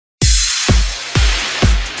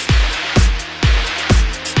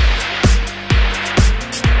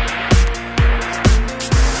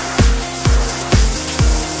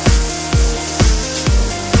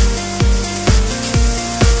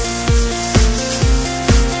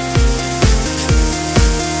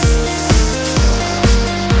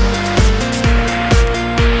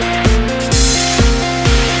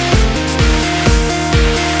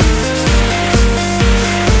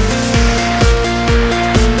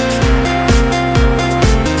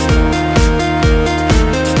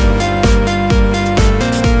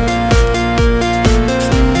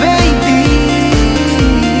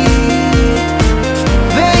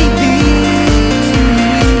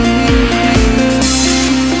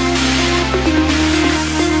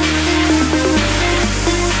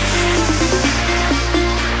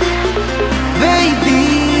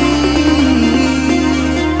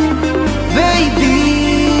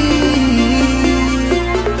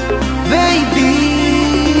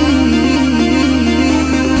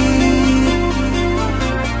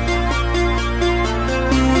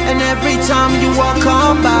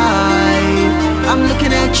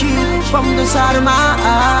looking at you from the side of my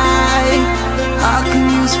eye. I can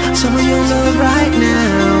use some of your love right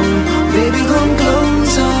now. Baby, come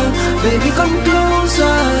closer, baby, come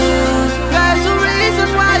closer. There's a reason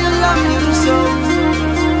why you love me so.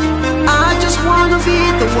 I just wanna be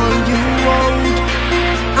the one you hold.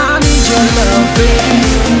 I need your love,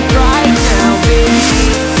 baby, right now, baby.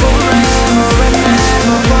 Forever and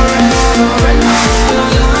ever, forever and ever. I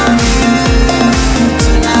love you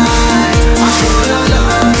tonight. I wanna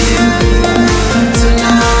love you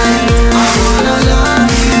tonight. I wanna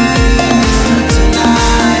love you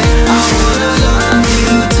tonight. I wanna love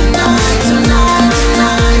you tonight, tonight,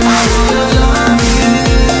 tonight. I wanna love you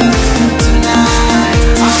tonight.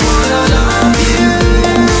 I wanna love you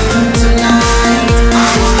tonight. I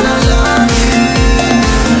wanna love you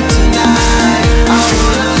tonight. I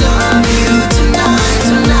wanna love you tonight,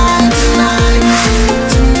 tonight, tonight,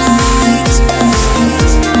 tonight,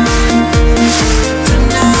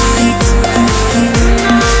 tonight,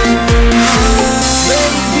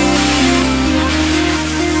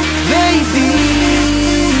 baby,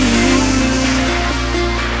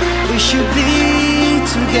 we should be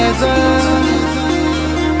together.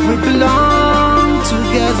 We belong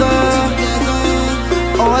together.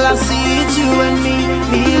 All I see is you and me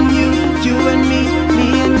and you, you and me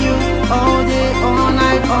and you. All day, all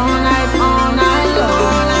night, all night, all night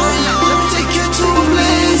long. Let me take you to a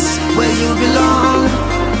place where you belong.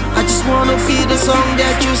 I just wanna feel the song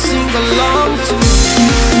that you sing along.